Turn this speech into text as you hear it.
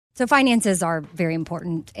So finances are very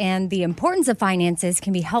important, and the importance of finances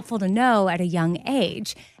can be helpful to know at a young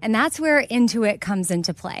age. And that's where Intuit comes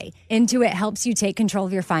into play. Intuit helps you take control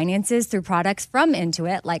of your finances through products from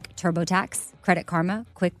Intuit like TurboTax, Credit Karma,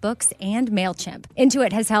 QuickBooks, and MailChimp.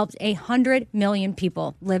 Intuit has helped 100 million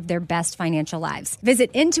people live their best financial lives.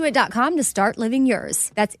 Visit Intuit.com to start living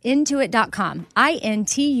yours. That's Intuit.com,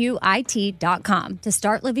 Intuit.com to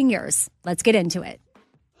start living yours. Let's get into it.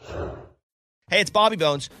 Hey, it's Bobby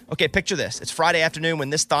Bones. Okay, picture this. It's Friday afternoon when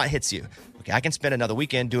this thought hits you. Okay, I can spend another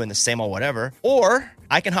weekend doing the same old whatever, or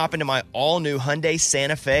I can hop into my all-new Hyundai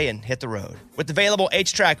Santa Fe and hit the road. With available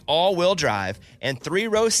H-Track all-wheel drive and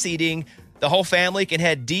 3-row seating, the whole family can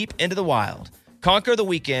head deep into the wild. Conquer the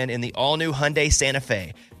weekend in the all-new Hyundai Santa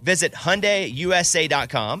Fe. Visit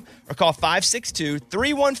HyundaiUSA.com or call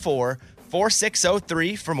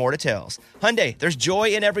 562-314-4603 for more details. Hyundai, there's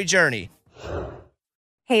joy in every journey.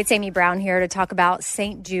 Hey, it's Amy Brown here to talk about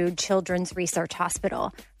St. Jude Children's Research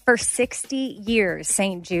Hospital. For 60 years,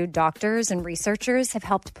 St. Jude doctors and researchers have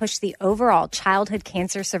helped push the overall childhood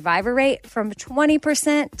cancer survivor rate from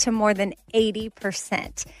 20% to more than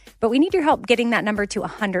 80%. But we need your help getting that number to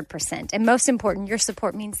 100%. And most important, your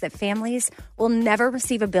support means that families will never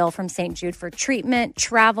receive a bill from St. Jude for treatment,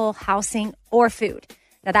 travel, housing, or food.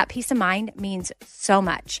 Now, that peace of mind means so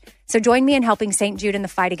much. So join me in helping St. Jude in the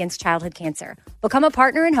fight against childhood cancer. Become a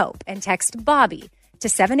partner in hope and text BOBBY to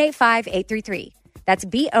 785-833. That's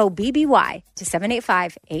BOBBY to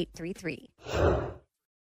 785-833.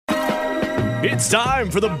 It's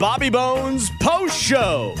time for the Bobby Bones Post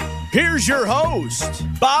Show. Here's your host,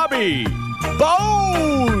 Bobby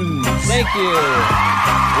Bones. Thank you.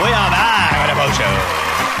 We are back with the Post Show.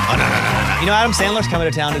 Oh, no. You know, Adam Sandler's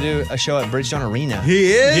coming to town to do a show at Bridgestone Arena.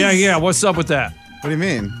 He is? Yeah. What's up with that? What do you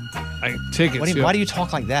mean? Tickets. Why do you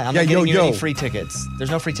talk like that? I'm not getting you any free tickets. There's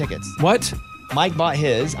no free tickets. What? Mike bought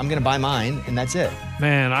his. I'm going to buy mine, and that's it.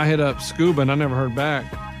 Man, I hit up Scuba, and I never heard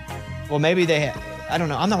back. Well, maybe I don't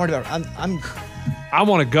know. I'm not worried about it. I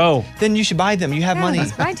want to go. Then you should buy them. You have money.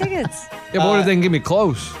 Let's buy tickets. Yeah, but what if they can get me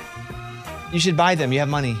close? You should buy them. You have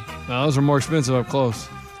money. No, those are more expensive up close.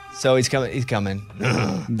 So he's coming. He's coming.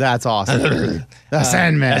 That's awesome. The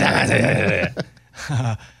Sandman.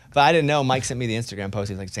 But I didn't know. Mike sent me the Instagram post.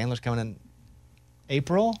 He's like, Sandler's coming in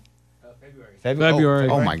April? February.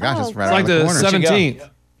 Oh my gosh, it's right It's like around the corner. 17th.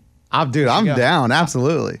 I'm down.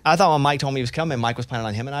 Absolutely. I thought when Mike told me he was coming, Mike was planning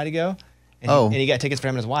on him and I to go. And he got tickets for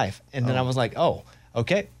him and his wife. And then I was like, oh,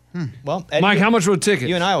 okay. Well, Eddie, Mike, how much were tickets?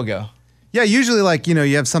 You and I will go. Yeah, usually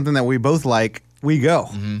you have something that we both like, we go.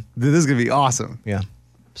 Mm-hmm. This is going to be awesome. Yeah.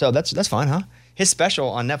 So that's fun, huh? His special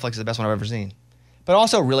on Netflix is the best one I've ever seen. But I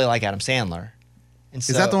also really like Adam Sandler. And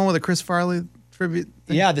so, is that the one with the Chris Farley tribute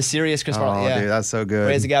thing? Yeah, the serious Chris Farley. Yeah. Dude, that's so good.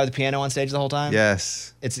 Where he's the guy with the piano on stage the whole time?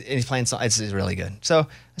 Yes. He's playing songs. It's really good. So I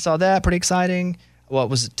saw that. Pretty exciting. What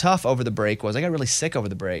was tough over the break was I got really sick over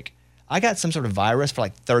the break. I got some sort of virus for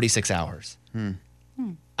like 36 hours. I'm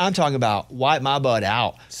talking about wipe my butt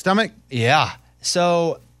out. Stomach? Yeah.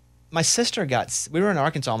 So my sister we were in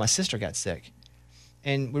Arkansas. My sister got sick.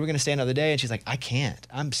 And we were going to stay another day. And she's like, I can't.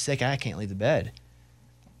 I'm sick. I can't leave the bed.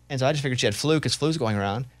 And so I just figured she had flu because flu's going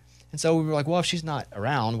around. And so we were like, well, if she's not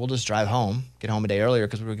around, we'll just drive home, get home a day earlier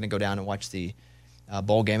because we were going to go down and watch the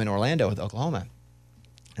bowl game in Orlando with Oklahoma.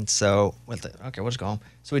 And so, okay, we'll just go home.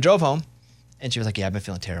 So we drove home, and she was like, yeah, I've been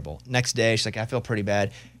feeling terrible. Next day, she's like, I feel pretty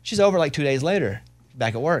bad. She's over like 2 days later,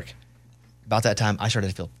 back at work. About that time, I started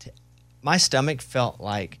to feel, my stomach felt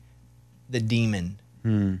like the demon.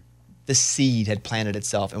 The seed had planted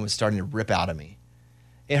itself and was starting to rip out of me.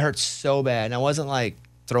 It hurt so bad. And I wasn't like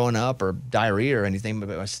throwing up or diarrhea or anything, but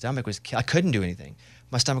my stomach I couldn't do anything.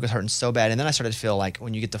 My stomach was hurting so bad. And then I started to feel like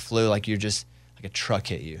when you get the flu, like you're just, like a truck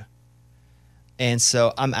hit you. And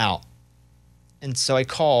so I'm out. And so I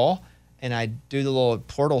call and I do the little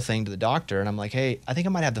portal thing to the doctor. And I'm like, hey, I think I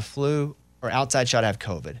might have the flu or outside shot I have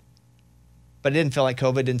COVID. But it didn't feel like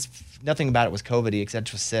COVID. Nothing about it was COVID-y except I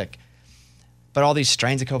just was sick. But all these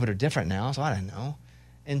strains of COVID are different now, so I didn't know.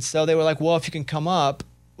 And so they were like, well, if you can come up,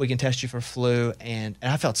 we can test you for flu. And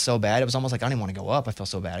I felt so bad. It was almost like I didn't want to go up. I felt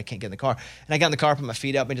so bad. I can't get in the car. And I got in the car, put my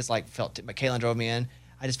feet up, and just like Caitlin drove me in.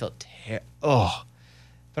 I just felt But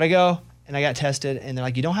I go, and I got tested, and they're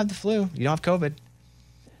like, you don't have the flu. You don't have COVID.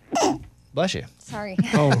 Bless you. Sorry.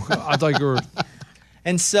 Oh, I thought you were.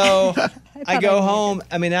 And so I go home.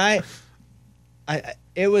 I mean,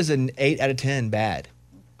 it was an 8 out of 10 bad.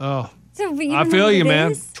 Oh. So I feel you,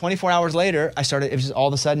 man. 24 hours later, it was just all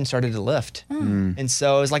of a sudden started to lift. And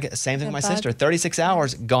so it was like the same thing with my sister. 36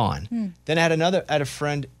 hours, gone. Then I had a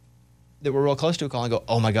friend that were real close to call and go,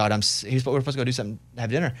 oh my God, we're supposed to go do something,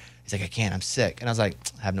 have dinner. He's like, I can't, I'm sick. And I was like,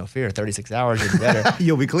 have no fear, 36 hours, you'll be better.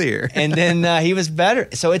 You'll be clear. And then he was better.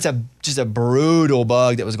 So it's just a brutal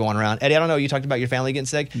bug that was going around. Eddie, I don't know, you talked about your family getting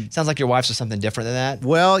sick. Sounds like your wife's was something different than that.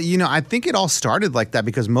 Well, I think it all started like that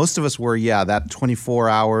because most of us were, that 24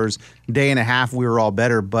 hours, day and a half, we were all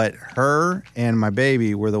better. But her and my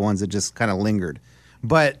baby were the ones that just kind of lingered.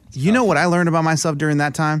 But you know what I learned about myself during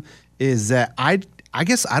that time is that I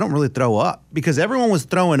guess I don't really throw up because everyone was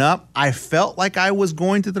throwing up. I felt like I was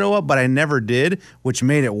going to throw up, but I never did, which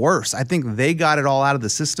made it worse. I think they got it all out of the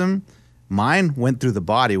system. Mine went through the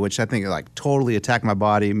body, which I think like totally attacked my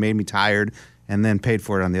body, made me tired, and then paid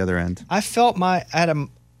for it on the other end. I felt I had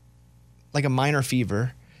a minor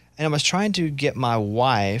fever, and I was trying to get my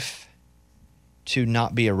wife to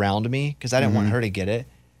not be around me because I didn't want her to get it.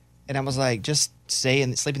 And I was like, just stay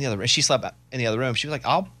and sleep in the other room. She slept in the other room. She was like,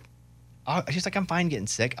 she's like, I'm fine getting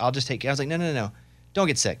sick. I'll just take care. I was like, no. Don't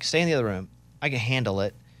get sick. Stay in the other room. I can handle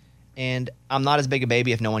it. And I'm not as big a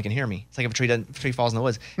baby if no one can hear me. It's like if a tree falls in the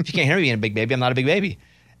woods. If you can't hear me being a big baby, I'm not a big baby.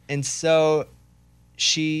 And so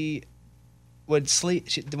she would sleep.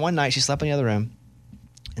 One night she slept in the other room.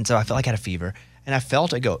 And so I felt like I had a fever. And I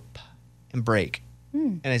felt it go and break.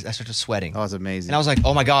 And I started sweating. That was amazing. And I was like,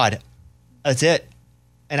 oh my God, that's it.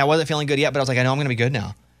 And I wasn't feeling good yet, but I was like, I know I'm going to be good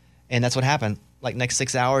now. And that's what happened. Like next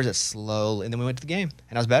 6 hours, it slowly, and then we went to the game,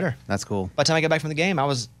 and I was better. That's cool. By the time I got back from the game, I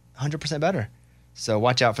was 100% better. So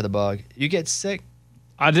watch out for the bug. You get sick.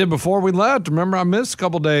 I did before we left. Remember, I missed a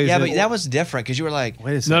couple days. Yeah, but that was different because you were like,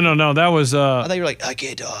 Wait a second. No. That was. I thought you were like, I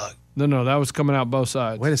can't dog. No. That was coming out both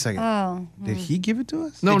sides. Wait a second. Oh. Did he give it to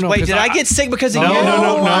us? No. Wait, 'cause did I get sick because of you?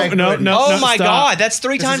 No. Oh my Stop. God, that's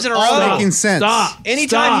 3 times in a all row. making sense. Stop.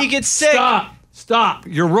 Anytime he gets sick. Stop.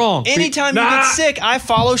 You're wrong. Anytime you get sick, I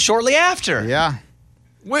follow shortly after. Yeah.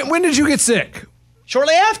 When did you get sick?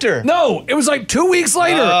 Shortly after. No, it was like 2 weeks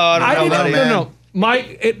later. No.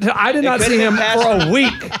 Mike, I did not see him for a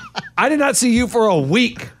week. I did not see you for a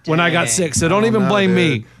week when I got sick, so don't even blame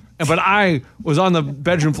me. But I was on the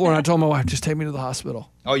bedroom floor, and I told my wife, just take me to the hospital.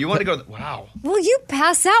 Oh, you want to go? Wow. Well, you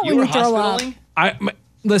pass out when were you throw up. hospitaling?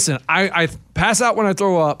 Listen, I pass out when I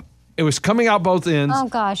throw up. It was coming out both ends. Oh,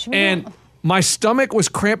 gosh. And my stomach was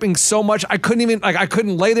cramping so much, I couldn't even, I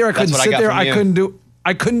couldn't lay there. I couldn't what I sit got there. from I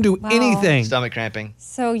you. couldn't do anything. Stomach cramping.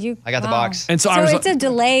 So I got the box. And so So I was it's a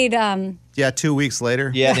delayed. Yeah, 2 weeks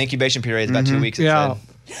later. Yeah, the incubation period is about 2 weeks. It yeah.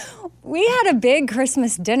 said. We had a big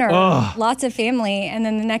Christmas dinner, Ugh. lots of family, and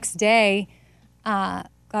then the next day, got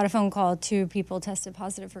a phone call. 2 people tested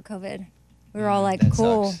positive for COVID. We were all like, that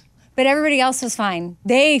cool. sucks. But everybody else was fine.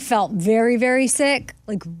 They felt very, very sick,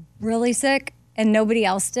 like really sick, and nobody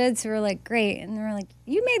else did. So we were like, great. And they were like,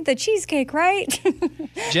 you made the cheesecake, right?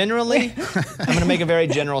 Generally, I'm going to make a very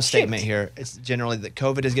general statement here. It's generally that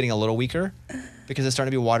COVID is getting a little weaker because it's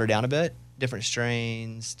starting to be watered down a bit. Different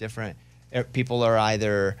strains, people are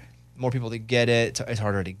either more people that get it. It's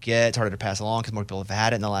harder to get. It's harder to pass along because more people have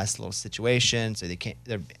had it in the last little situation. So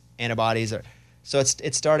their antibodies are. So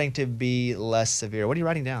it's starting to be less severe. What are you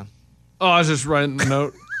writing down? Oh, I was just writing a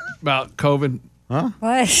note about COVID.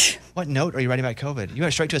 What? What note are you writing about COVID? You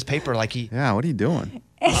went straight to his paper like he. Yeah, what are you doing?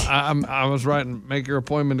 I was writing, make your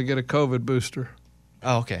appointment to get a COVID booster.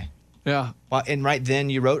 Oh, okay. Yeah. Well, and right then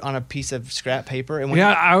you wrote on a piece of scrap paper. And when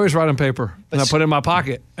Yeah, I always write on paper, and I put it in my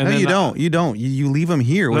pocket. And No, then you don't. You don't. You leave them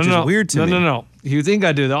here, which is weird to me. No. You think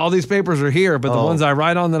I do. All these papers are here, but the ones I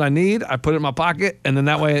write on that I need, I put it in my pocket, and then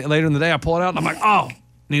that way later in the day I pull it out, and I'm like, oh,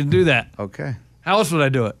 need to do that. Okay. How else would I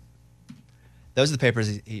do it? those are the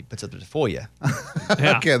papers he puts up there for you.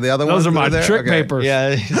 Yeah. Okay, the other Those ones are my that there? trick Okay. papers.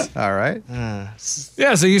 Yeah. All right.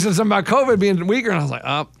 Yeah, so you said something about COVID being weaker, and I was like,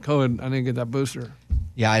 oh, COVID, I need to get that booster.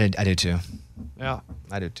 Yeah, I did too. Yeah.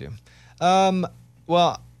 I do too.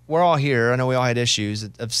 Well, we're all here. I know we all had issues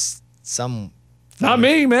of some. Not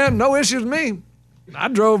me, man. No issues with me. I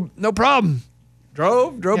drove, no problem.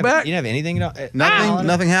 Drove You back. didn't have anything?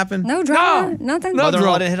 Nothing happened? No drama. No. Nothing. No.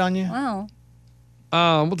 Mother-in-law didn't hit on you? Wow.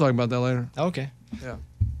 We'll talk about that later. Okay. Yeah.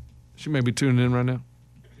 She may be tuning in right now.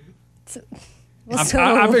 Well,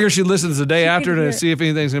 I figure she listens the day after hear to it. see if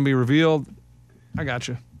anything's going to be revealed. I got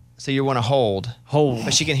you. So you want to hold. Hold.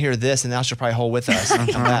 But she can hear this, and now she'll probably hold with us and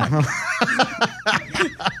come back.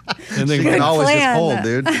 And then You can always just plan. hold,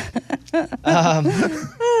 dude.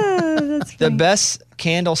 The best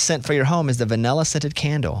candle scent for your home is the vanilla scented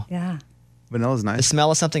candle. Yeah. Vanilla's The nice.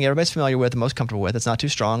 smell is something everybody's familiar with and most comfortable with. It's not too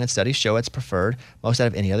strong, and studies show it's preferred most out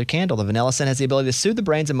of any other candle. The vanilla scent has the ability to soothe the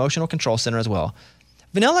brain's emotional control center as well.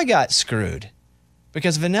 Vanilla got screwed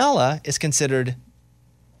because vanilla is considered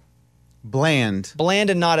Bland. bland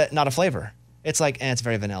and not a flavor. it's like, it's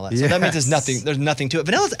very vanilla. So that means there's nothing to it.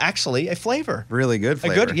 Vanilla is actually a flavor. Really good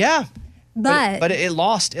flavor. Yeah. But it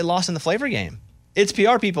lost in the flavor game. Its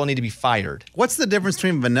PR people need to be fired. What's the difference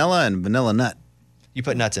between vanilla and vanilla nut? You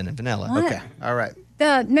put nuts in it, vanilla. What? Okay. All right.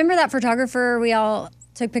 Remember that photographer we all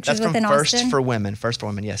took pictures That's with in from First Austin? for Women. First for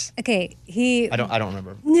Women, yes. Okay, I don't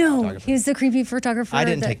remember. No, he was the creepy photographer. I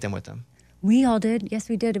didn't take them with them. We all did. Yes,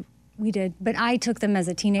 we did. We did. But I took them as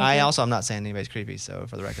a teenager. I'm not saying anybody's creepy, so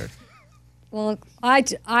for the record. Well,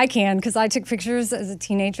 I can because I took pictures as a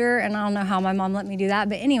teenager, and I don't know how my mom let me do that.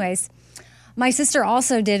 But anyways, my sister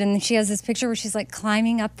also did, and she has this picture where she's like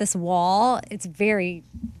climbing up this wall. It's very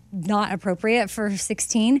not appropriate for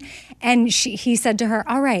 16. And he said to her,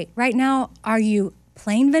 all right now, are you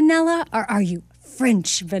plain vanilla or are you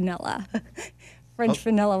French vanilla? French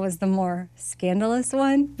vanilla was the more scandalous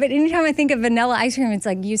one. But anytime I think of vanilla ice cream, it's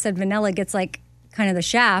like you said vanilla gets like kind of the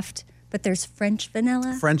shaft, but there's French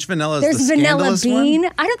vanilla. French vanilla is there's the vanilla scandalous bean.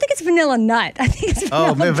 one? I don't think it's vanilla nut. I think it's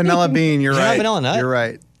vanilla bean. Vanilla bean. You're Is it right. not vanilla nut? You're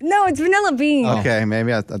right. No, it's vanilla bean. Okay,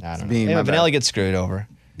 maybe I that's don't know. bean. Yeah, my vanilla bad. gets screwed over.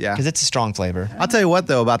 Yeah. Because it's a strong flavor. I'll tell you what,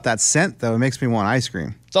 though, about that scent, though. It makes me want ice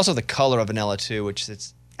cream. It's also the color of vanilla, too, which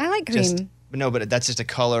it's I like cream. but that's just a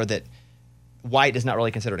color that white is not really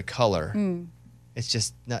considered a color. It's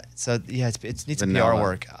just not. So, yeah, it needs some Vanilla. PR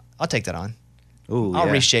work. I'll take that on. Ooh, I'll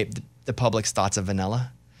yeah. reshape the public's thoughts of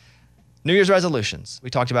vanilla. New Year's resolutions. We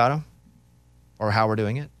talked about them or how we're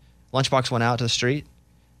doing it. Lunchbox went out to the street.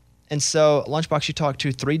 And so, Lunchbox, you talked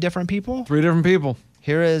to 3 different people. 3 different people.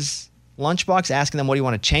 Here is Lunchbox asking them, what do you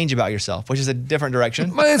want to change about yourself? Which is a different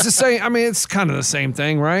direction. But it's the same. I mean, it's kind of the same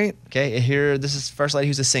thing, right? Okay, here, this is First Lady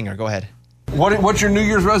who's a singer. Go ahead. What's your New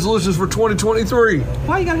Year's resolutions for 2023?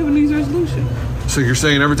 Why you gotta have a New Year's resolution? So you're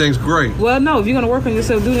saying everything's great. Well, no, if you're gonna work on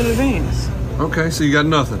yourself, do it in advance. Okay, so you got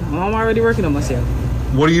nothing. Well, I'm already working on myself.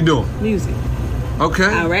 What are you doing? Music. Okay.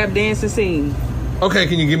 I rap, dance, and sing. Okay,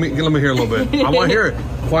 can you let me hear a little bit? I want to hear it.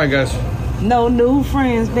 Quiet, guys. No new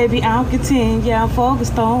friends, baby, I'm content. Yeah, I'm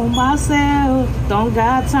focused on myself. Don't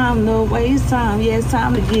got time, no waste time. Yeah, it's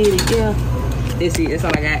time to get it, yeah. That's it, that's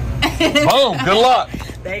all I got. Boom, good luck.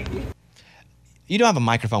 Thank you. You don't have a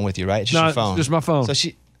microphone with you, right? It's just No, your phone. it's just my phone. So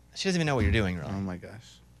she doesn't even know what you're doing, really. Oh, my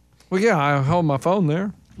gosh. Well, yeah, I hold my phone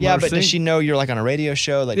there. Yeah, Let her but does sing. she know you're like on a radio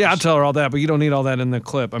show? Like, Yeah, I does she- tell her all that, but you don't need all that in the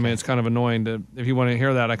clip. I mean, it's kind of annoying to. If you want to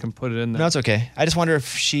hear that, I can put it in there. No, it's okay. I just wonder if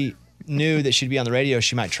she knew that she'd be on the radio,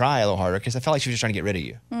 she might try a little harder because I felt like she was just trying to get rid of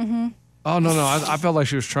you. Oh no, I felt like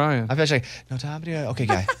she was trying. I felt like, no time to do it. Okay,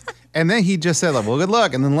 guy. And then he just said, like, well, good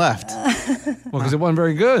luck, and then left. Well, because it wasn't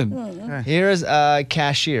very good. Here's a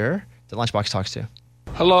cashier that Lunchbox talks to.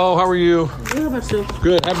 Hello, how are you? What about you?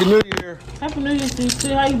 Good. Happy New Year. Happy New Year to you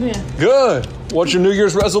too. How you been? Good. What's your New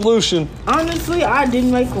Year's resolution? Honestly, I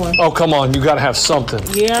didn't make one. Oh, come on. You got to have something.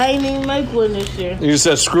 Yeah, I ain't even make one this year. You just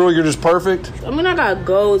said, screw it, you're just perfect? I mean, I got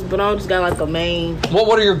goals, but I don't just got like a main.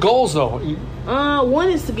 What are your goals, though? One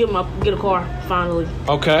is to get a car finally,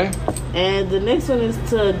 Okay. and the next one is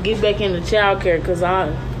to get back into childcare because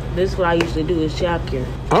this is what I usually do is childcare.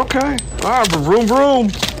 Okay. All right, vroom, vroom.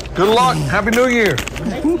 Good luck. Happy New Year.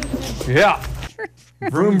 Yeah.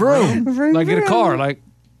 Vroom vroom. Like get a car. Like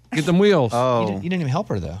get them wheels. Oh. You didn't even help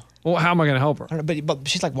her, though. Well, how am I going to help her? I don't know, but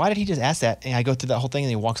she's like, why did he just ask that? And I go through that whole thing, and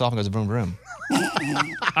he walks off and goes, boom, boom.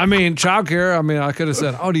 I mean, childcare. I mean, I could have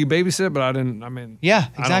said, "Oh, do you babysit?" But I didn't. I mean, Yeah,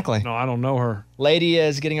 exactly. I don't know her. Lady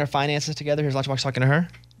is getting her finances together. Here's Lunchbox talking to her.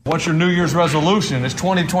 What's your New Year's resolution? It's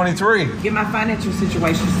 2023. Get my financial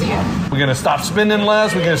situation together. We're going to stop spending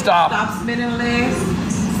less. We're going to stop. Stop spending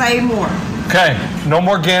less, save more. Okay. No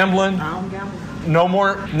more gambling. I don't gamble. No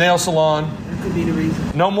more nail salon. That could be the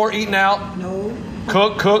reason. No more eating out. No.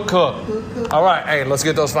 Cook. All right. Hey, let's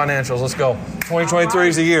get those financials. Let's go. 2023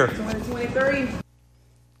 is the year. 2023.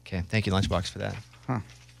 Okay, thank you, Lunchbox, for that.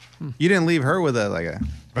 You didn't leave her with a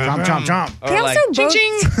chomp, chomp, chomp. Or They like, also, both,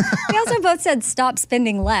 ching. they also both said stop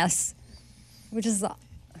spending less, which is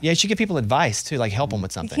Yeah, you should give people advice, too, like help them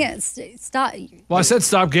with you something. can't stop. Well, I said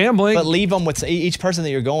stop gambling. But leave them with each person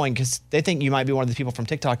that you're going because they think you might be one of the people from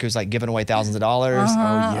TikTok who's like giving away thousands of dollars. Or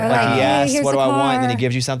Like like, he hey, asks, here's what do a I want? And then he car.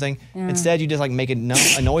 gives you something. Instead, you just like make a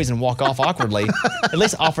noise and walk off awkwardly. At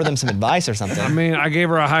least offer them some advice or something. I mean, I gave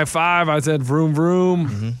her a high five. I said vroom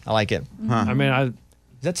vroom. I like it. I mean,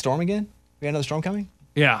 Is that storm again? We got another storm coming?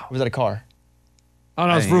 yeah. Or was that a car? Oh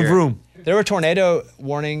no, it's didn't vroom hear it. vroom. There were tornado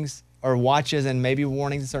warnings or watches and maybe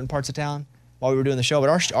warnings in certain parts of town while we were doing the show. But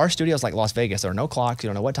our studio's like Las Vegas. There are no clocks. You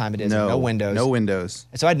don't know what time it is. No windows. No windows.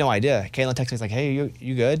 And so I had no idea. Caitlin texted me, like, hey,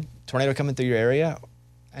 you good? Tornado coming through your area?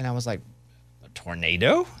 And I was like, a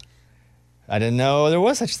tornado? I didn't know there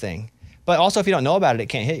was such thing. But also, if you don't know about it, it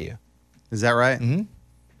can't hit you. Is that right? Mm-hmm.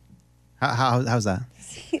 How's that?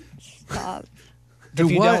 Stop. If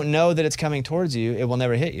you what? don't know that it's coming towards you, it will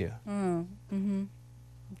never hit you.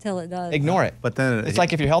 Until it does. Ignore it. But then It's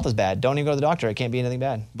like if your health is bad, don't even go to the doctor. It can't be anything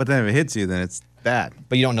bad. But then if it hits you, then it's bad.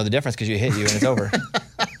 But you don't know the difference because you hit you and it's over.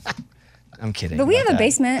 I'm kidding. But we have about a that.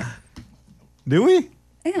 basement. Do we?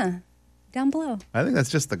 Yeah. Down below. I think that's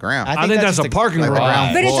just the ground. I think that's just a parking like the garage.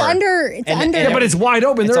 ground But it's floor. under. It's under. Yeah, but it's wide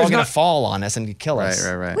open. It's There all is going not. to fall on us and kill us.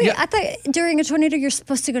 Right. Wait, I thought during a tornado you're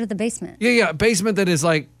supposed to go to the basement. Yeah, basement that is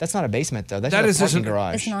like. That's not a basement, though. That's That just is a just parking an-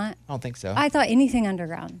 garage. It's not? I don't think so. I thought anything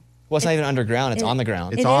underground. Well, it's not even underground. It's on the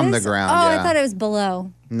ground. It's It on the is? ground, Oh, yeah. I thought it was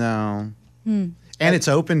below. No. And it's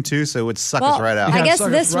open too, so it would suck us Well, right out. I guess suck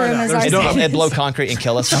us this right room out. is There's our It'd, no- it'd blow concrete and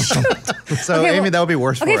kill us. So Okay, Amy, well- that would be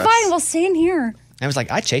worse Okay, for us. fine. We'll stay in here. I was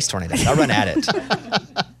like, I chase tornadoes. I run at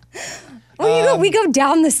it. Well, we go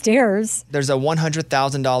down the stairs. There's a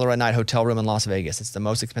 $100,000 a night hotel room in Las Vegas. It's the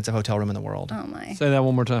most expensive hotel room in the world. Oh my. Say that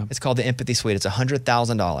one more time. It's called the Empathy Suite. It's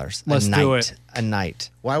 $100,000 Let's a night. do it. A night.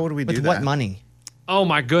 Why would we do With that? what money? Oh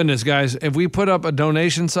my goodness, guys! If we put up a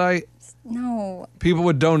donation site, No. people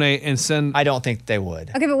would donate and send. I don't think they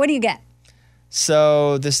would. Okay, but what do you get?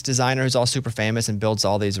 So this designer who's all super famous and builds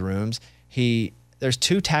all these rooms, there's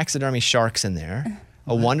 2 taxidermy sharks in there,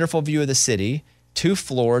 a wonderful view of the city, 2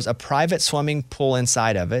 floors, a private swimming pool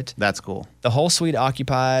inside of it. That's cool. The whole suite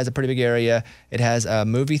occupies a pretty big area. It has a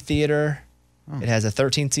movie theater. It has a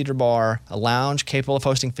 13-seater bar, a lounge capable of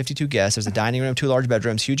hosting 52 guests. There's a dining room, 2 large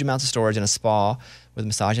bedrooms, huge amounts of storage, and a spa with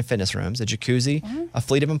massage and fitness rooms, a jacuzzi, a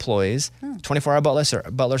fleet of employees, 24-hour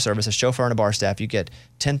butler service, a chauffeur, and a bar staff. You get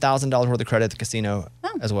 $10,000 worth of credit at the casino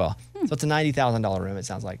as well. So it's a $90,000 room, it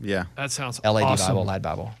sounds like. Yeah. That sounds LAD awesome. Bible, LAD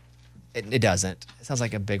Bible. It doesn't. It sounds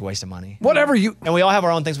like a big waste of money. Whatever you. And we all have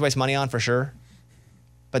our own things we waste money on for sure.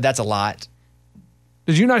 But that's a lot.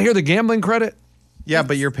 Did you not hear the gambling credit? Yeah,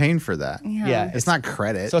 but you're paying for that. Yeah. It's not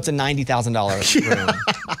credit. So it's a $90,000 room.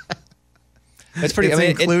 It's pretty. It's I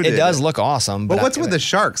mean, it included. does look awesome. but But what's with the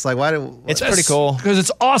sharks? Like, why do It's pretty cool. Because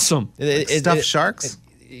it's awesome. stuffed sharks?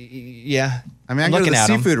 Yeah. I mean, I I'm go to looking the at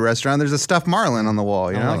 'em. seafood restaurant. There's a stuffed marlin on the wall.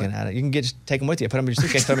 You I'm know, looking at it. You can take them with you. Put them in your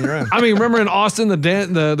suitcase. Put them in your room. I mean, remember in Austin,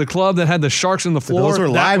 the club that had the sharks in the floor? those were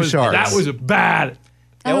live sharks. That was bad.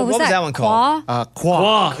 Yeah, what was that one called?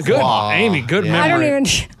 Claw? Wow, good, Quaw. Amy. Good Yeah. I memory. don't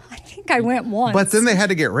even. I think I went once. but then they had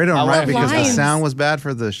to get rid of them, right? Because the Lions. sound was bad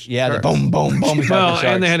for the Yeah, the sharks. boom, boom, boom. Well,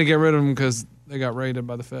 and they had to get rid of them because they got raided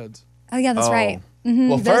by the feds. Oh yeah, that's right.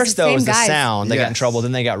 Well, Those first though same was the guys. sound. They got in Yes. trouble.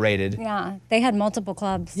 Then they got raided. Yeah, they had multiple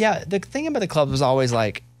clubs. Yeah, the thing about the clubs was always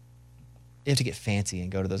like, you have to get fancy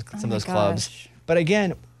and go to some of my those clubs. gosh. But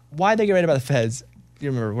again, why'd they get raided by the feds? Do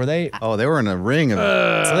you remember? Were they Oh, they were in a ring of.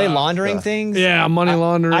 laundering things? Yeah, money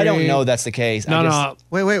laundering. I don't know that's the case. No, no.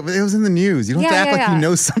 Wait, it was in the news. You don't have to Yeah, act yeah, like yeah. you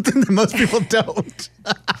know something that most people don't.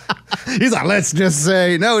 He's like, let's just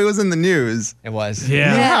say, no, it was in the news. It was.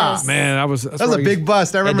 Yeah. Yes. Man, That was a big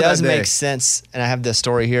bust. I It remember does that day. make sense, and I have this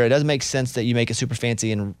story here. It does make sense that you make it super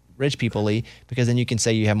fancy and rich people-y because then you can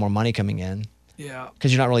say you have more money coming in Yeah.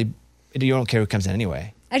 because you don't care who comes in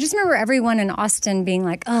anyway. I just remember everyone in Austin being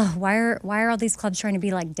like, "Oh, why are all these clubs trying to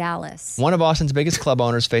be like Dallas?" One of Austin's biggest club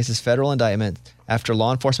owners faces federal indictment after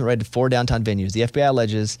law enforcement raided 4 downtown venues. The FBI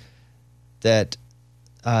alleges that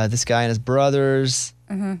this guy and his brothers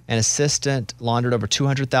and assistant laundered over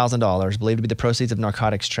 $200,000, believed to be the proceeds of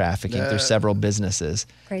narcotics trafficking through several businesses.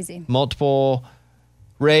 Crazy. Multiple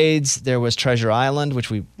raids. There was Treasure Island, which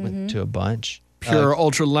we went to a bunch. Pure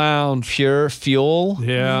Ultra Lounge. Pure Fuel,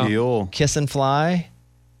 Yeah. Deal. Kiss and Fly,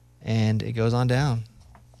 and it goes on down.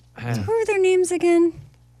 What were their names again?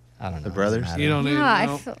 I don't know. The brothers? Doesn't You matter. don't even Yeah, I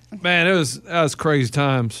know. feel- Man, that was crazy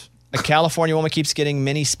times. A California woman keeps getting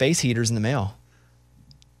mini space heaters in the mail.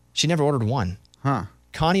 She never ordered one. Huh.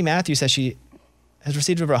 Connie Matthews says she has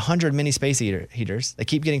received over 100 mini space heaters. They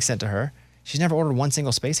keep getting sent to her. She's never ordered one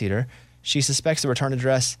single space heater. She suspects the return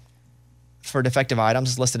address for defective items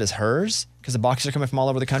is listed as hers because the boxes are coming from all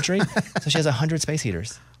over the country. So she has 100 space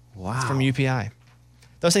heaters. Wow. It's from UPI.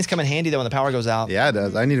 Those things come in handy though when the power goes out. Yeah, it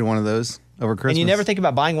does. I needed one of those over Christmas. And you never think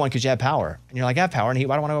about buying one because you have power. And you're like, I have power and heat.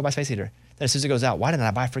 Why do I want to go buy a space heater? Then as soon as it goes out, why didn't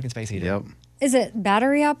I buy a freaking space heater? Yep. Is it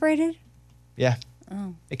battery operated? Yeah.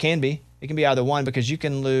 It can be. It can be either one because you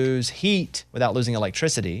can lose heat without losing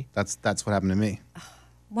electricity. That's what happened to me.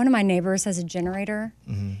 One of my neighbors has a generator,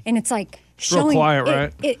 and it's like real showing. quiet,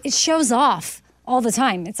 right? It shows off all the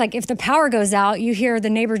time. It's like if the power goes out, you hear the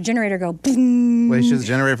neighbor's generator go boom. Wait, she's a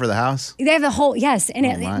generator for the house? They have a whole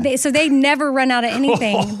and so they never run out of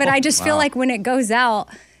anything. But I just feel like when it goes out,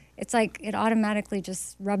 it's like it automatically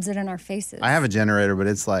just rubs it in our faces. I have a generator, but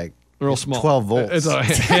it's like Real small. 12 volts. It's a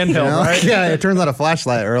handheld, right? Yeah, it turns on a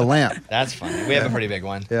flashlight or a lamp. That's funny. We have a pretty big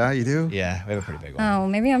one. Yeah, you do? Yeah, we have a pretty big one. Oh,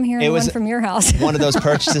 maybe I'm hearing It one was from your house. One of those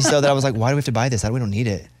purchases, though, that I was like, why do we have to buy this? We don't need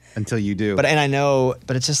it. Until you do. And I know,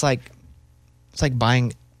 but it's just like, it's like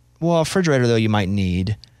buying, well, a refrigerator, though, you might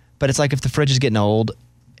need. But it's like if the fridge is getting old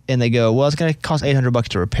and they go, well, it's going to cost $800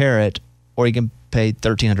 to repair it, or you can pay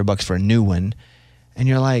 $1,300 for a new one. And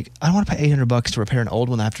you're like, I don't want to pay $800 to repair an old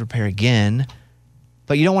one that I have to repair again.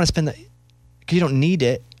 But you don't want to spend because you don't need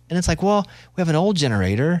it. And it's like, well, we have an old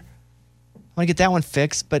generator. I want to get that one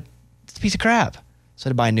fixed, but it's a piece of crap. So I had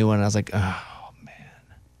to buy a new one, and I was like, oh, man.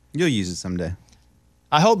 You'll use it someday.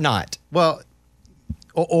 I hope not. Well,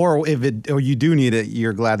 or you do need it,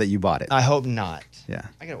 you're glad that you bought it. I hope not. Yeah.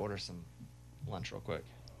 I got to order some lunch real quick.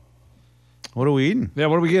 What are we eating? Yeah,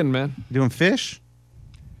 what are we getting, man? Doing fish?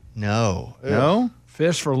 No. No?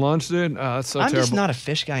 Fish for lunch, dude? Oh, that's so I'm terrible. just not a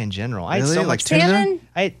fish guy in general. I ate Really? so Like much tuna?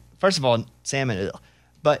 Salmon? First of all, salmon. Ugh.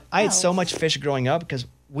 But I ate so much fish growing up because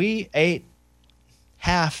we ate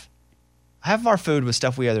half of our food was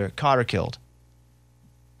stuff we either caught or killed.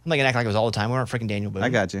 I'm not gonna act like it was all the time. We weren't freaking Daniel Boone. I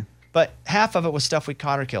got you. But half of it was stuff we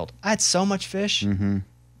caught or killed. I had so much fish. Mm-hmm.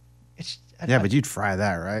 Yeah, but you'd fry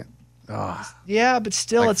that, right? Oh. Yeah, but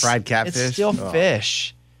still, Like it's fried catfish? It's still Oh.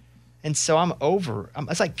 fish, and so I'm over.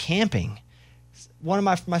 It's like camping. One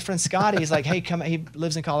of my friend Scotty, he's like, hey, come. He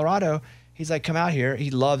lives in Colorado. He's like, come out here.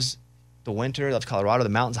 He loves the winter, loves Colorado, the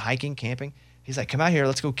mountains, hiking, camping. He's like, come out here.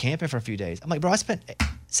 Let's go camping for a few days. I'm like, bro, I spent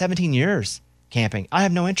 17 years camping. I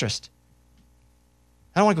have no interest.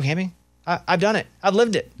 I don't want to go camping. I've done it. I've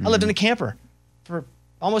lived it. I lived in a camper for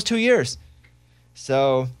almost 2 years.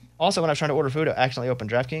 So also when I was trying to order food, I accidentally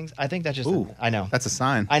opened DraftKings. I think that's just, I know. That's a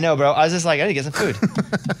sign. I know, bro. I was just like, I need to get some food.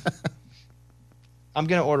 I'm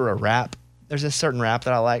going to order a wrap. There's a certain wrap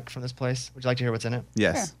that I like from this place. Would you like to hear what's in it?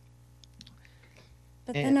 Yes. Sure.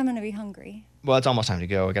 But then I'm going to be hungry. Well, it's almost time to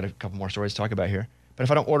go. I got a couple more stories to talk about here. But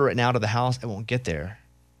if I don't order it now to the house, it won't get there.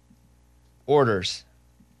 Orders.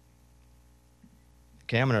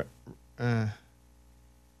 Okay, I'm going to...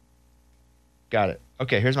 got it.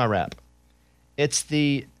 Okay, here's my wrap. It's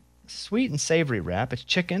the sweet and savory wrap. It's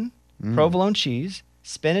chicken, provolone cheese,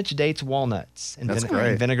 spinach, dates, walnuts, and That's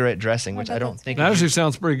great. vinaigrette dressing, which I don't think... That actually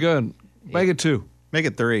sounds pretty good. Make it 2. Make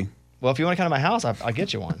it 3. Well, if you want to come to my house, I'll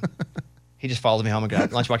get you one. He just follows me home and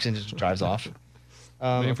grabs lunchbox and just drives off.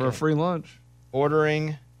 For a free lunch.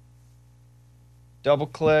 Ordering. Double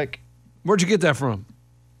click. Where'd you get that from?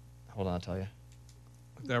 Hold on, I'll tell you.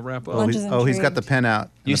 That wrap up. He's got the pen out.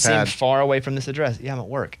 You the seem pad. far away from this address. Yeah, I'm at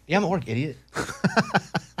work. Yeah, I'm at work, idiot.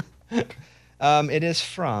 It is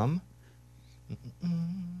from.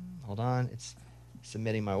 Hold on. It's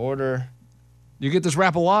submitting my order. You get this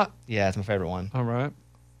wrap a lot? Yeah, it's my favorite one. All right.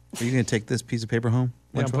 Are you going to take this piece of paper home?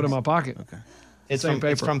 Yeah, put it in my pocket. Okay. It's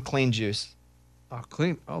from Clean Juice. Oh,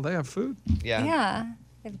 Clean. Oh, they have food? Yeah. Yeah.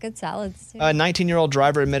 They have good salads, too. A 19-year-old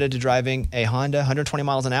driver admitted to driving a Honda 120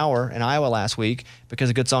 miles an hour in Iowa last week because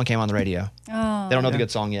a good song came on the radio. Oh. They don't know the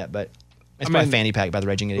good song yet, but it's by Fanny Pack by the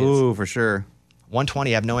Raging Idiots. Ooh, for sure.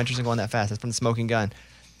 120. I have no interest in going that fast. That's from the Smoking Gun.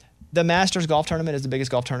 The Masters golf tournament is the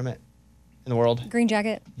biggest golf tournament in the world. Green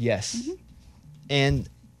jacket. Yes. Mm-hmm. And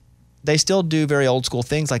they still do very old school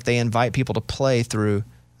things, like they invite people to play through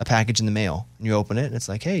a package in the mail. And you open it, and it's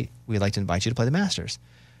like, hey, we'd like to invite you to play the Masters.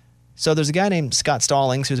 So there's a guy named Scott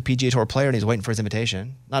Stallings who's a PGA Tour player, and he's waiting for his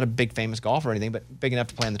invitation. Not a big famous golfer or anything, but big enough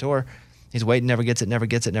to play on the tour. He's waiting, never gets it, never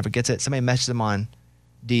gets it, never gets it. Somebody messages him on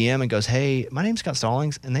DM and goes, hey, my name's Scott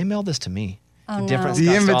Stallings, and they mailed this to me. Oh, A no. different The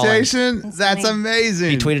Scott invitation? Stallings. That's funny. amazing.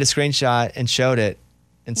 He tweeted a screenshot and showed it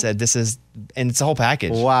and said, this is, and it's a whole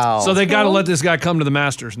package. Wow. So they got to let this guy come to the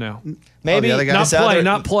Masters now. Maybe the other guy-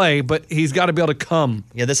 Not play, but he's got to be able to come.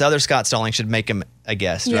 Yeah, this other Scott Stallings should make him a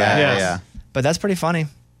guest, Yeah. right? Yeah, Yes. yeah. But that's pretty funny.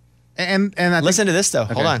 And I think- Listen to this though.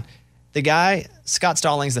 Hold Okay. on. The guy, Scott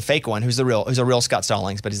Stallings, the fake one, who's a real Scott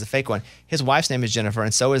Stallings, but he's the fake one. His wife's name is Jennifer,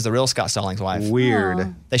 and so is the real Scott Stallings' wife. Weird.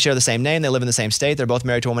 Oh. They share the same name. They live in the same state. They're both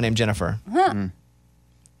married to a woman named Jennifer.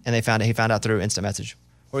 And he found out through instant message.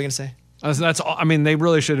 What were you gonna say? That's all. I mean, they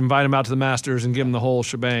really should invite him out to the Masters and give him the whole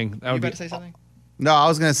shebang. That You would about be to say something? No, I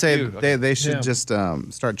was going to say You, okay. they should Yeah. just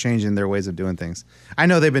start changing their ways of doing things. I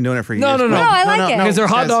know they've been doing it for years. No, but- I like it. because their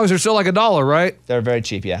hot guys, dogs are still like $1, right? They're very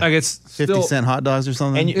cheap, yeah. Like it's 50-cent hot dogs or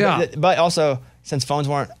something. And you, Yeah. but also, since phones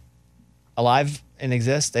weren't alive and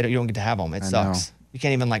exist, you don't get to have them. It I sucks. know. You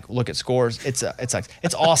can't even like look at scores. It sucks.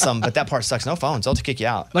 It's awesome, but that part sucks. No phones. They'll kick you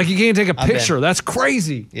out. Like you can't take a I've been- picture. That's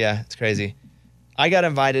crazy. Yeah, it's crazy. I got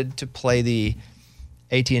invited to play the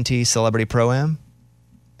AT&T Celebrity Pro-Am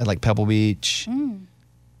at like Pebble Beach.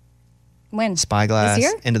 When? Spyglass. This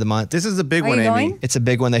year? End of the month. This is a big Are one, you Amy. going? It's a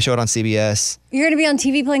big one. They show it on CBS. You're going to be on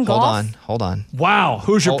TV playing golf? Hold on. Wow.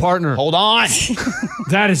 Who's your partner? Hold on.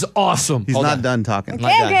 That is awesome. He's not done talking.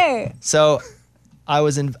 Okay. So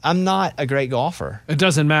I'm not a great golfer. It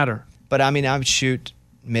doesn't matter. But I mean, I would shoot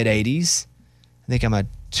mid 80s. I think I'm a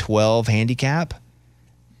 12 handicap.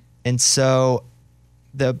 And so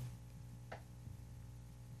the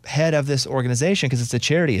head of this organization, because it's a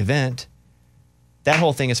charity event, that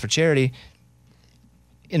whole thing is for charity,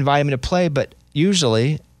 invited me to play, but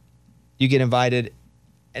usually you get invited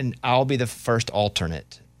and I'll be the first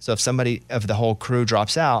alternate. So if somebody of the whole crew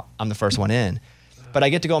drops out, I'm the first one in. But I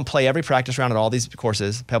get to go and play every practice round at all these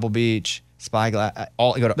courses, Pebble Beach, Spyglass,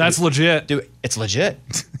 That's legit. Dude, it's legit.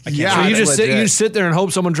 Yeah, So you that's legit. you sit there and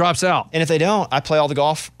hope someone drops out. And if they don't, I play all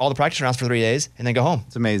the practice rounds for 3 days and then go home.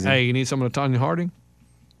 It's amazing. Hey, you need someone to Tanya Harding?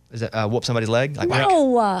 Is it whoop somebody's leg? Like, whack.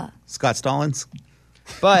 No. Scott Stallings.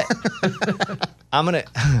 But I'm going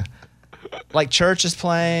to, like Church is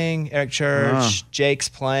playing, Eric Church, Jake's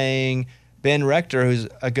playing, Ben Rector, who's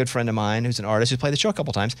a good friend of mine, who's an artist, who's played the show a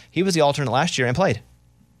couple times. He was the alternate last year and played.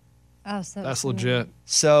 Oh, so That's legit.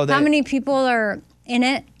 So How many people are in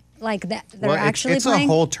it? Like that are Well, actually it's playing?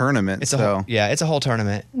 a whole tournament. it's so it's a whole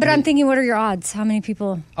tournament. But I'm thinking, what are your odds? How many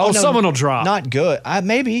people? Oh, someone will drop. Not good.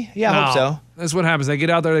 Maybe. Yeah, I hope so. That's what happens. They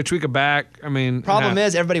get out there, they tweak it back. I mean, Problem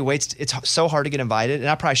is, everybody waits. It's so hard to get invited, and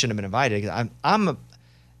I probably shouldn't have been invited because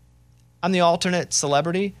I'm the alternate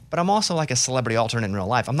celebrity, but I'm also like a celebrity alternate in real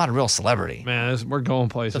life. I'm not a real celebrity. man, we're going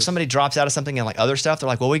places. So if somebody drops out of something and like other stuff, they're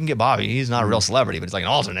like, well, we can get Bobby. He's not a real celebrity, but he's like an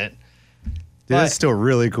alternate. Dude, that's still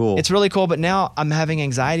really cool. It's really cool, but now I'm having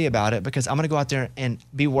anxiety about it because I'm going to go out there and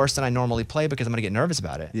be worse than I normally play because I'm going to get nervous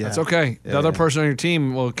about it. Yeah. That's okay. The other person on your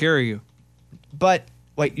team will carry you. But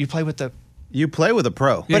wait, you play with the You play with a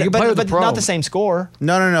pro. Yeah, you can play with the pro. not the same score.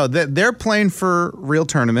 No. They're playing for real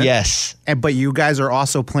tournament. Yes. But you guys are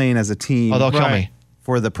also playing as a team. Oh, they'll kill Right. me.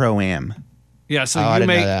 for the pro-am. Yeah, so I you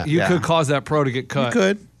didn't know that. you Yeah. could cause that pro to get cut. You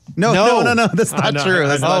could. No. That's not know. true.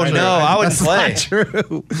 That's Oh, not Oh true. no, I wouldn't That's play. not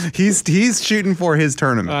true. He's shooting for his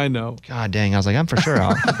tournament. I know. God dang, I was like, I'm for sure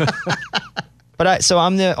out. But so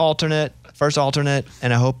I'm the first alternate,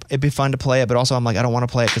 and I hope it'd be fun to play it. But also, I'm like, I don't want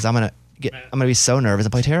to play it because I'm gonna be so nervous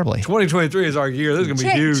and play terribly. 2023 is our year. This is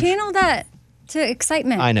gonna be huge. Channel that to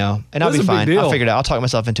excitement. I know, and I'll This be is a big fine. deal. I'll figure it out. I'll talk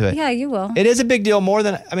myself into it. Yeah, you will. It is a big deal.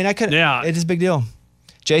 I could. Yeah. It is a big deal.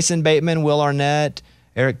 Jason Bateman, Will Arnett,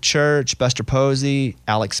 Eric Church, Buster Posey,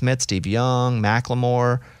 Alex Smith, Steve Young,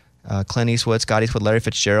 Macklemore, Clint Eastwood, Scott Eastwood, Larry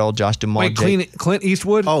Fitzgerald, Josh Duhamel. Wait, Clint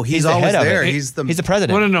Eastwood? Oh, he's the always head of there. it. He's the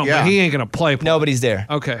president. no. Yeah. But he ain't gonna play. No, but he's there.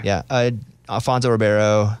 Okay. Yeah. Alfonso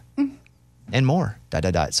Ribeiro and more. So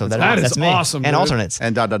That is that's me. awesome, And dude. alternates.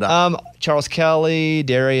 and ... Charles Kelly,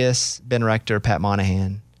 Darius, Ben Rector, Pat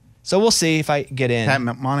Monahan. So we'll see if I get in. Pat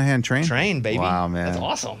Monahan train? Baby. Wow, man. That's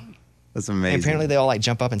awesome. That's amazing. And apparently they all like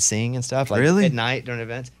jump up and sing and stuff. Like Really? At night during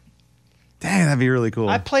events. Dang, that'd be really cool.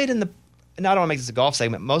 I played in the. Now I don't want to make this a golf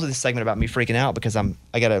segment. Most of this segment about me freaking out because I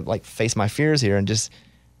gotta like face my fears here and just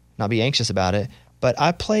not be anxious about it. But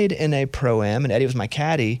I played in a pro-am and Eddie was my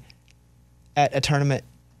caddy at a tournament,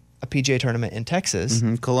 a PGA tournament in Texas,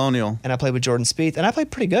 Colonial. and I played with Jordan Spieth and I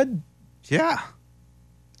played pretty good Yeah.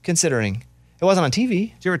 considering it wasn't on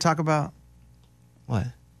TV. Did you ever talk about What?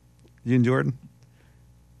 you and Jordan?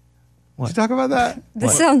 What? Did you talk about that?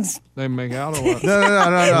 This sounds. They make out or what? No.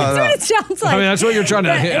 It sounds like. I mean, that's what you're trying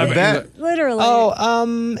to hit. I mean, Bet. literally. Oh,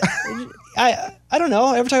 I don't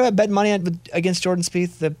know. Ever talk about betting money against Jordan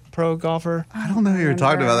Spieth, the pro golfer? I don't know who you're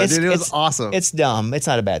talking about. That dude, it was awesome. It's dumb. It's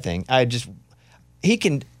not a bad thing. He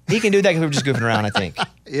can do that because we were just goofing around. I think.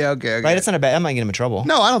 yeah, okay. Right? It's not a bad. I might get him in trouble.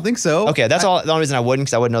 No, I don't think so. Okay, that's all. The only reason I wouldn't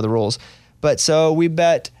because I wouldn't know the rules. But so we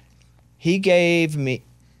bet. He gave me.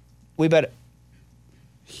 We bet.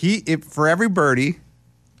 If for every birdie,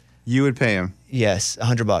 you would pay him. Yes,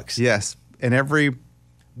 $100. Yes, and every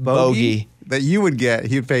Bogey. that you would get,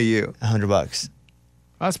 he'd pay you. $100.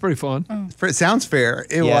 that's pretty fun. It sounds fair.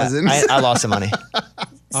 It Yeah, wasn't. I lost some money.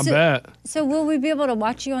 I bet. So will we be able to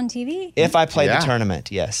watch you on TV? If I played Yeah. the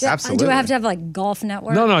tournament, yes. Absolutely. Do I have to have like Golf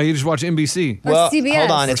Network? No, you just watch NBC. Or Well, CBS?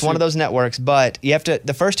 hold on. It's one of those networks, but you have to.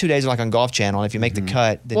 The first 2 days are like on Golf Channel. And if you make the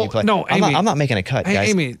cut, then Well, you play. no, I'm Amy- not making a cut, Hey, guys.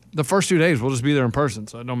 Amy, the first 2 days we'll just be there in person,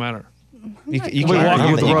 so it don't matter. you We can, walk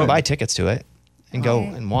you the you road. can buy tickets to it and go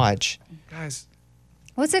Right. and watch. Guys,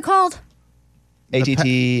 What's it called?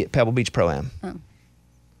 ATT Pebble Beach Pro Am.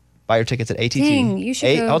 Buy your tickets at ATT. Dang, you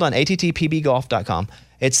should go. Hold on, ATTPBGolf.com.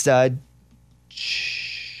 It's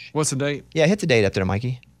what's the date? yeah, hit the date up there,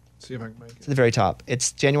 Mikey. See if I can make It's it. at the very top.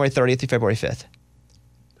 It's January 30th through February 5th.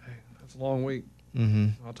 It's a long week.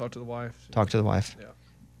 I'll talk to the wife. Talk to the wife. Yeah.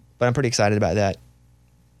 But I'm pretty excited about that.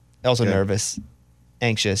 Also nervous,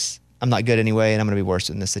 anxious. I'm not good anyway, and I'm going to be worse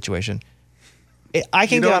in this situation. I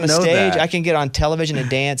can get on a stage. I can get on television and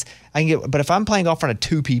dance. But if I'm playing golf in front of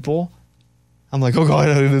 2 people, I'm like, oh God.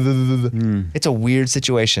 It's a weird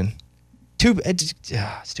situation.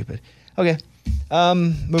 Stupid. Okay.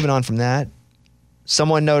 Moving on from that.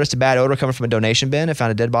 Someone noticed a bad odor coming from a donation bin and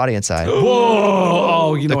found a dead body inside. Whoa!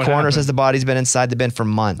 Oh, you know the coroner says the body's been inside the bin for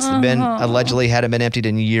months. The bin allegedly hadn't been emptied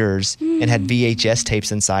in years and had VHS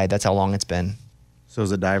tapes inside. That's how long it's been. So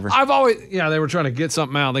is a diver. They were trying to get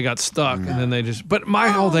something out. They got stuck, and then they just. But my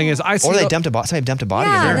whole thing is, somebody dumped a body in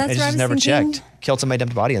there. They just never checked. Killed somebody,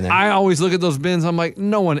 dumped a body in there. I always look at those bins. I'm like,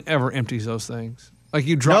 no one ever empties those things. Like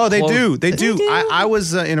you drop. No, they do. They do. I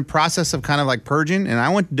was in a process of kind of like purging, and I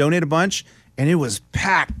went to donate a bunch, and it was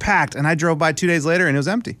packed. And I drove by 2 days later, and it was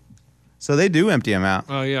empty. So they do empty them out.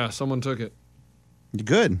 Oh yeah, someone took it.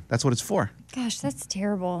 Good. That's what it's for. Gosh, that's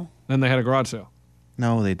terrible. Then they had a garage sale.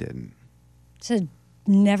 No, they didn't. To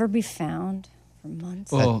never be found for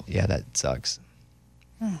months. Oh. That sucks.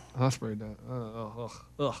 I sprayed that.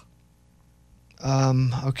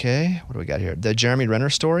 Okay. What do we got here? The Jeremy Renner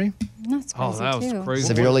story. That's crazy that was crazy.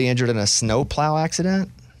 Severely injured in a snowplow accident.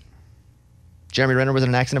 Jeremy Renner was in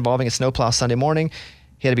an accident involving a snowplow Sunday morning.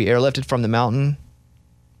 He had to be airlifted from the mountain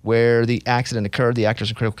where the accident occurred. The actor's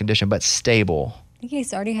in critical condition, but stable. I think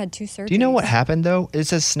he's already had 2 surgeries. Do you know what happened, though? It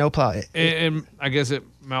says snowplow. And I guess it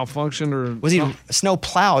malfunctioned or... Was he a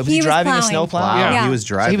snowplow? Was he driving a snowplow? Yeah. He was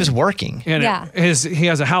driving. So he was working. And he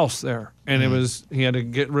has a house there. And he had to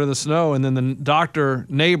get rid of the snow. And then the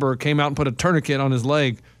neighbor came out and put a tourniquet on his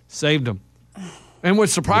leg, saved him. And what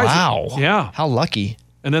surprised him. Yeah. How lucky.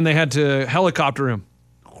 And then they had to helicopter him.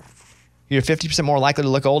 You're 50% more likely to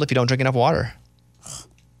look old if you don't drink enough water.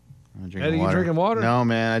 Eddie, you drinking water? No,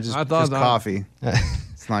 man. I thought just coffee.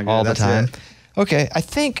 It's not good. All the time. Okay, I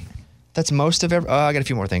think that's most of I got a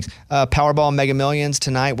few more things. Powerball Mega Millions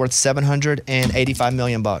tonight worth $785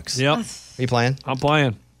 million. Yep. Are you playing? I'm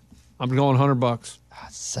playing. I'm going $100.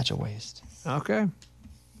 It's such a waste. Okay.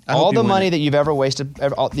 All the money that you've ever wasted,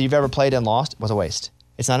 you've ever played and lost was a waste.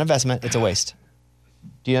 It's not an investment. It's a waste.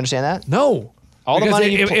 Do you understand that? No. All the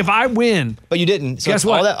money if I win, but you didn't. So guess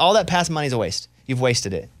what? All that past money is a waste. You've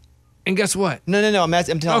wasted it. And guess what? No. I'm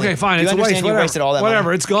telling you. Okay, fine. It's a waste. You wasted all that whatever.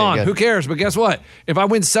 money? It's gone. Okay, who cares? But guess what? If I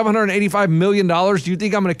win $785 million, do you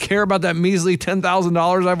think I'm going to care about that measly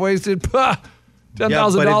 $10,000 I've wasted? $10,000.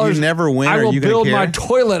 But if you never win, I are will you going build to care? my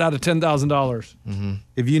toilet out of $10,000. Mm-hmm.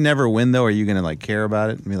 If you never win, though, are you going to like care about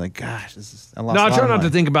it and be like, gosh, this is I lost No, I a lot try of not money.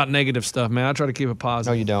 to think about negative stuff, man. I try to keep it No,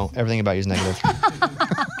 positive. you don't. Everything about you is negative.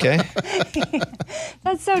 Okay?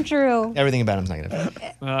 That's so true. Everything about him is negative.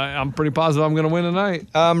 I'm pretty positive I'm going to win tonight.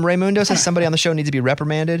 Raymundo says somebody on the show needs to be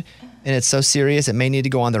reprimanded, and it's so serious it may need to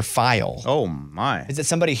go on their file. Oh, my. Is it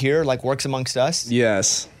somebody here, like works amongst us?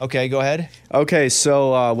 Yes. Okay, go ahead. Okay,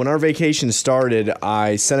 so when our vacation started,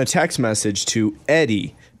 I sent a text message to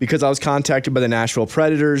Eddie because I was contacted by the Nashville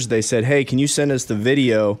Predators. They said, hey, can you send us the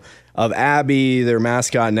video of Abby, their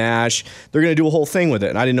mascot, Nash? They're going to do a whole thing with it.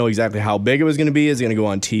 And I didn't know exactly how big it was going to be. Is it going to go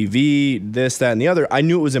on TV, this, that, and the other? I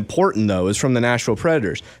knew it was important, though. It was from the Nashville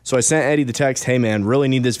Predators. So I sent Eddie the text, hey, man, really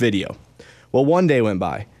need this video. Well, 1 day went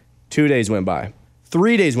by. 2 days went by.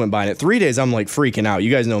 3 days went by. And at 3 days, I'm like freaking out. You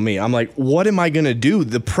guys know me. I'm like, what am I going to do?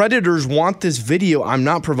 The Predators want this video. I'm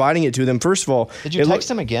not providing it to them. First of all, did you text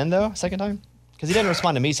him again, though, second time? Because he doesn't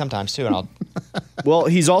respond to me sometimes, too. And Well,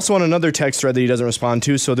 he's also on another text thread that he doesn't respond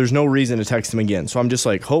to, so there's no reason to text him again. So I'm just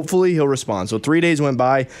like, hopefully he'll respond. So 3 days went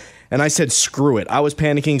by, and I said, screw it. I was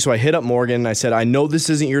panicking, so I hit up Morgan, and I said, I know this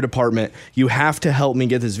isn't your department. You have to help me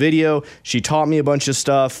get this video. She taught me a bunch of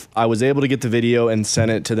stuff. I was able to get the video and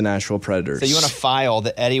send it to the Nashville Predators. So you want to file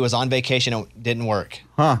that Eddie was on vacation and it didn't work?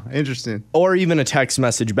 Huh, interesting. Or even a text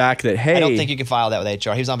message back that, hey. I don't think you can file that with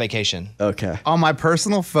HR. He was on vacation. Okay. On my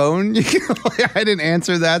personal phone, I didn't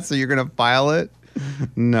answer that, so you're going to file it?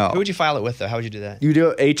 No. Who would you file it with, though? How would you do that? You do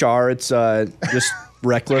HR. It's just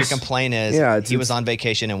reckless. Your complaint is he was on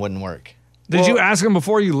vacation and wouldn't work. Did you ask him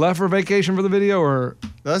before you left for vacation for the video, or?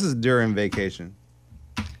 This is during vacation.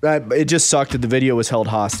 It just sucked that the video was held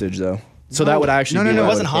hostage, though. So that would actually be it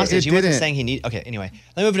wasn't hostage. He wasn't didn't. saying he need. Okay, anyway,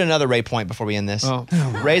 let me move to another Ray point before we end this. Oh.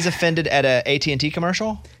 Ray's offended at a AT&T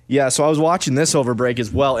commercial. Yeah, so I was watching this over break as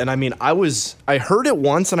well, and I mean, I heard it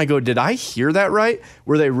once, and I go, did I hear that right?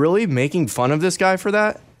 Were they really making fun of this guy for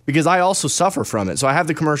that? Because I also suffer from it. So I have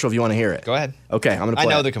the commercial if you want to hear it. Go ahead. Okay, I'm going to play I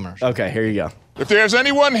know it. the commercial. Okay, here you go. If there's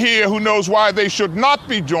anyone here who knows why they should not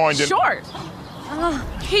be joined in... Short.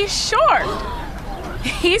 He's short.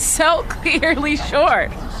 He's so clearly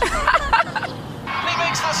short. He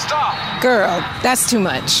makes the stop. Girl, that's too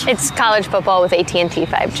much. It's college football with AT&T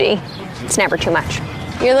 5G. It's never too much.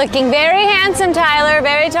 You're looking very handsome, Tyler.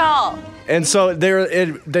 Very tall. And so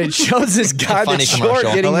they shows this guy that's short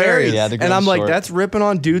getting married. Yeah, and I'm like, that's ripping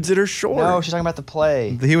on dudes that are short. No, she's talking about the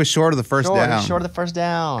play. He was short of the first down. Short of the first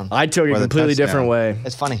down. I took it a completely different way.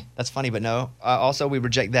 It's funny. That's funny, but no. Also, we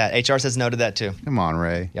reject that. HR says no to that too. Come on,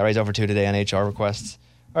 Ray. Yeah, Ray's over 2 today on HR requests.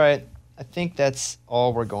 All right. I think that's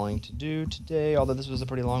all we're going to do today, although this was a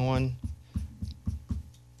pretty long one.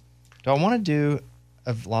 Do I want to do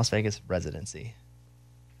a Las Vegas residency?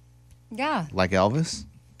 Yeah. Like Elvis?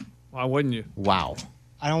 Why wouldn't you? Wow.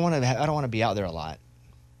 I don't want to be out there a lot.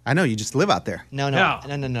 I know, you just live out there. No.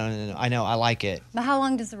 I know, I like it. But how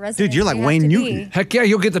long does the residency Dude, you're like have Wayne to Newton. be? Heck yeah,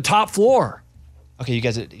 you'll get the top floor. Okay, you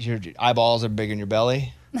guys, your eyeballs are bigger than your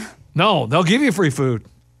belly? No, they'll give you free food.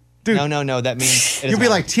 Dude. No, that means... You'll be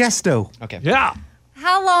like Tiesto. Okay. Yeah.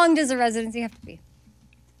 How long does a residency have to be?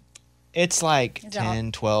 It's like Is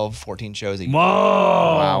 10, 12, 14 shows a year. Whoa.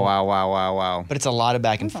 Wow. But it's a lot of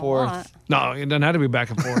back and That's a forth. lot. No, it doesn't have to be back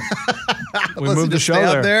and forth. We Let's moved the just show stay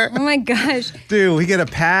out there. Oh my gosh. Dude, we get a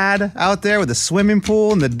pad out there with a swimming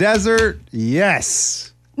pool in the desert.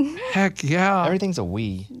 Yes. Heck yeah. Everything's a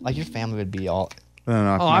we. Like your family would be all... I don't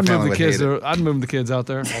know. Oh, my I'd family move the would kids. hate it. I'd move the kids out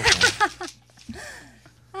there.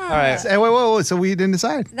 All right. Hey, wait. So we didn't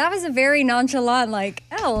decide. That was a very nonchalant, like,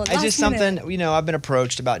 oh, It's just last minute. something, I've been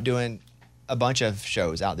approached about doing a bunch of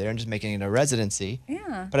shows out there and just making it a residency.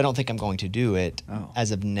 Yeah. But I don't think I'm going to do it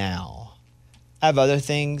as of now. I have other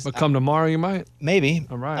things. But come tomorrow, you might. Maybe.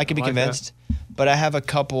 All right. I could be I like convinced. But I have a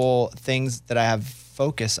couple things that I have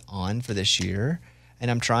focus on for this year. And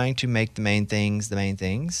I'm trying to make the main things.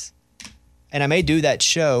 And I may do that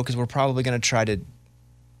show because we're probably going to try to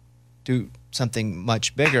do something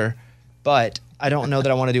much bigger. But I don't know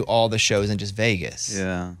that I want to do all the shows in just Vegas.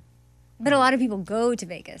 Yeah. But a lot of people go to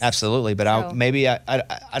Vegas. Absolutely. But So-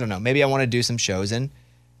 I don't know. Maybe I want to do some shows in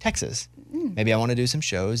Texas. Maybe I want to do some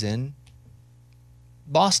shows in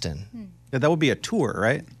Boston. Yeah, that would be a tour,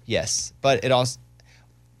 right? Yes. But it also...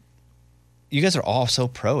 You guys are all so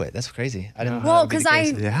pro it. That's crazy. I didn't know Well, that would be because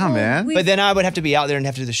the case. Yeah, man. But then I would have to be out there and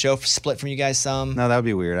have to do the show split from you guys some. No, that would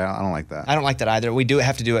be weird. I don't like that. I don't like that either. We do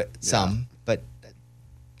have to do it some, but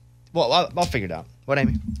I'll figure it out. What,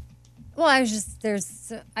 Amy? Well,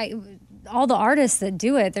 all the artists that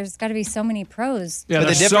do it, there's got to be so many pros. Yeah, But the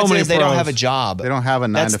there's so difference many is they don't pros. have a job. They don't have a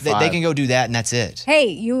 9 to 5. They can go do that and that's it. Hey,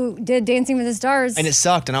 you did Dancing with the Stars. And it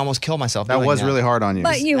sucked and I almost killed myself. That doing was really hard on you.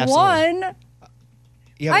 but you Absolutely. won.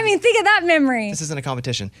 Yeah, I mean, think of that memory. this isn't a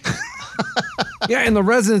competition. Yeah, and the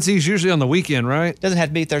residency is usually on the weekend, right? Doesn't have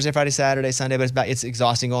to be Thursday, Friday, Saturday, Sunday, but it's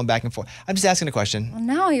exhausting going back and forth. I'm just asking a question. Well,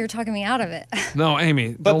 now you're talking me out of it. No, Amy.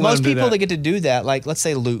 But don't let most him do people that that. get to do that, like let's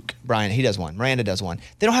say Luke Bryan, he does one. Miranda does one.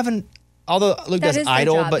 They don't have although Luke That does is their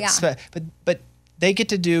Idol, job, but yeah. but they get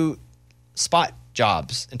to do spot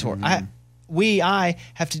jobs and tour. I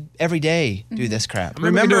have to every day do this crap.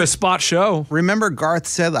 Maybe we can do a spot show. Remember Garth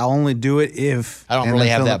said, I'll only do it if... I don't and really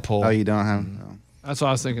then have fill that it- pull. Oh, you don't have... No. That's what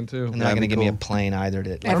I was thinking too. And they're not going to give me a plane either.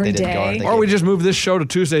 Every day. Garth. Or we just move this show to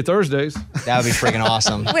Tuesday, Thursdays. That would be freaking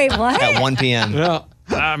awesome. Wait, what? At 1 p.m. Yeah.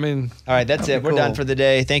 I mean, all right, that's it. We're cool. done for the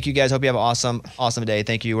day. Thank you guys. Hope you have an awesome day.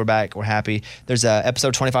 Thank you. We're back. We're happy. There's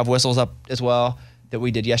episode 25 Whistles up as well that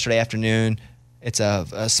we did yesterday afternoon. It's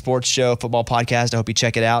a sports show, football podcast. I hope you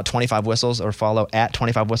check it out. 25 Whistles, or follow at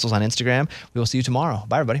 25 Whistles on Instagram. We will see you tomorrow.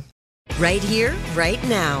 Bye, everybody. Right here, right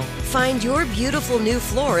now. Find your beautiful new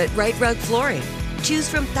floor at Right Rug Flooring. Choose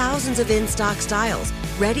from thousands of in-stock styles,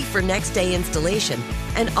 ready for next day installation,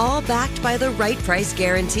 and all backed by the right price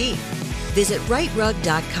guarantee. Visit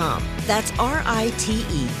rightrug.com. That's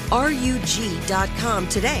RITERUG.com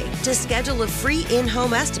today to schedule a free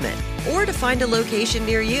in-home estimate or to find a location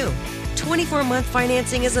near you. 24-month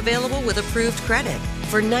financing is available with approved credit.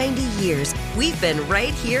 For 90 years, we've been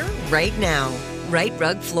right here, right now. Right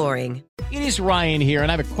Rug Flooring. It is Ryan here,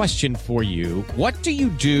 and I have a question for you. What do you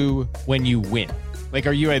do when you win? Like,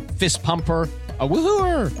 are you a fist pumper, a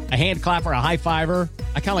woohooer, a hand clapper, a high fiver?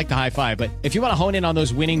 I kind of like the high five, but if you want to hone in on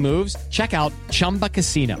those winning moves, check out Chumba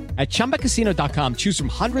Casino. At ChumbaCasino.com, choose from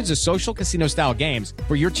hundreds of social casino-style games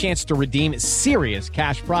for your chance to redeem serious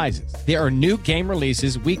cash prizes. There are new game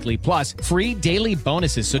releases weekly, plus free daily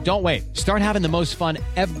bonuses, so don't wait. Start having the most fun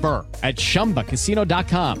ever at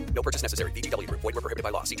ChumbaCasino.com. No purchase necessary. VGW Group. Void where prohibited by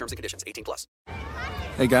law. See terms and conditions. 18+.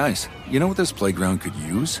 Hey guys, you know what this playground could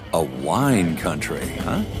use? A wine country,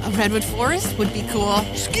 huh? A redwood forest would be cool.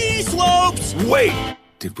 Ski slopes! Wait!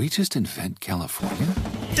 Did we just invent California?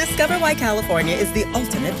 Discover why California is the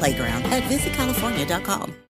ultimate playground at visitcalifornia.com.